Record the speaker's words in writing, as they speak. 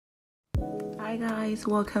Hi guys,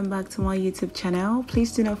 welcome back to my YouTube channel.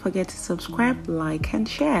 Please do not forget to subscribe, like and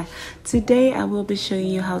share. Today I will be showing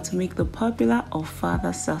you how to make the popular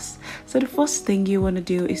Ofada sauce. So the first thing you want to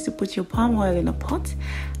do is to put your palm oil in a pot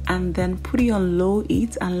and then put it on low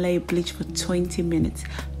heat and let it bleach for 20 minutes.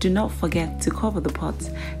 Do not forget to cover the pot.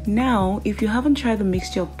 Now, if you haven't tried the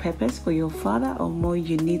mixture of peppers for your Ofada or more,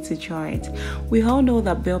 you need to try it. We all know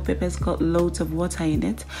that bell peppers got loads of water in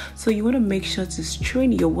it, so you want to make sure to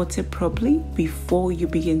strain your water properly before you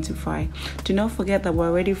begin to fry. Do not forget that we're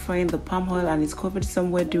already frying the palm oil and it's covered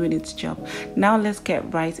somewhere doing its job. Now let's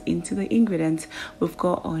get right into the ingredients. We've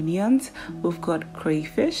got onions, we've got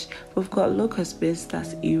crayfish, we've got locust beans,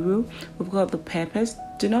 that's iru, we've got the peppers.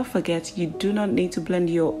 Do not forget, you do not need to blend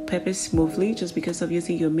your peppers smoothly just because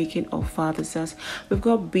obviously you're making Ofada sauce. We've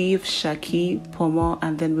got beef, shaki, pomo,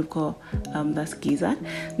 and then we've got that's gizzard.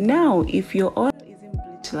 Now, if your oil isn't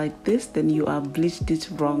bleached like this, then you are bleached it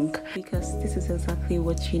wrong, because this is exactly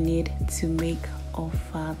what you need to make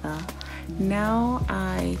Ofada. Now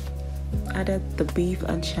I added the beef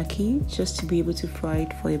and shaki just to be able to fry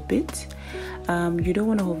it for a bit. You don't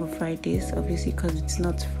want to over fry this obviously, because it's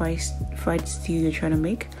not fried stew you're trying to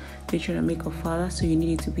make. You're trying to make Ofada, so you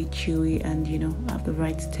need it to be chewy and have the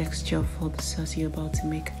right texture for the sauce you're about to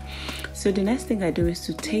make. So the next thing I do is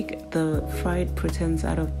to take the fried proteins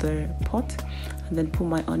out of the pot and then put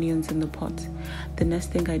my onions in the pot. The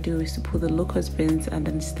next thing I do is to put the locust beans and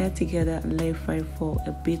then stir together and let it fry for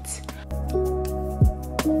a bit.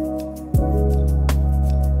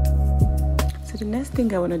 The next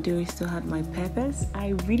thing I want to do is to add my peppers.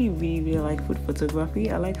 I really like food photography.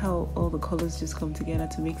 I like how all the colors just come together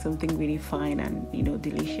to make something really fine and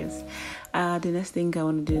delicious. The next thing I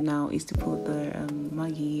want to do now is to put the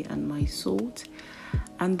Maggi and my salt,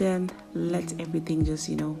 and then let everything just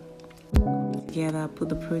come together. Put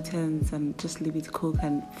the proteins and just leave it cook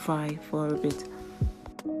and fry for a bit.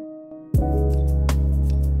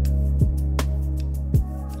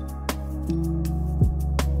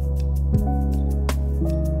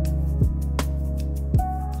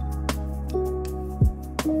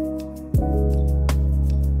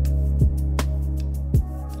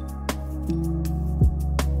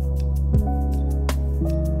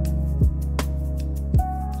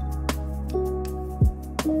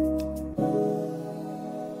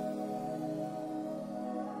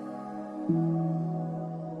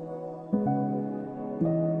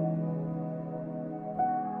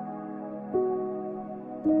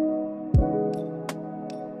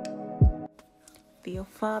 The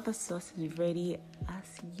Ofada sauce is ready,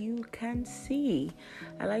 as you can see.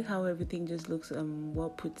 I like how everything just looks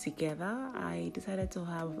well put together. I decided to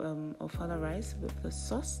have Ofada rice with the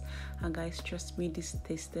sauce, and guys, trust me, this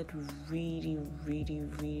tasted really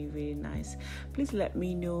nice. Please let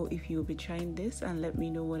me know if you'll be trying this, and let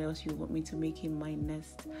me know what else you want me to make in my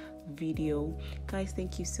next video. Guys,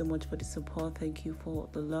 thank you so much for the support. Thank you for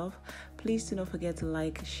the love. Please do not forget to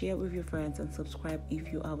like, share with your friends, and subscribe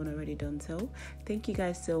if you haven't already done so. Thank you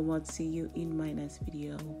guys so much. See you in my next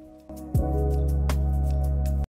video.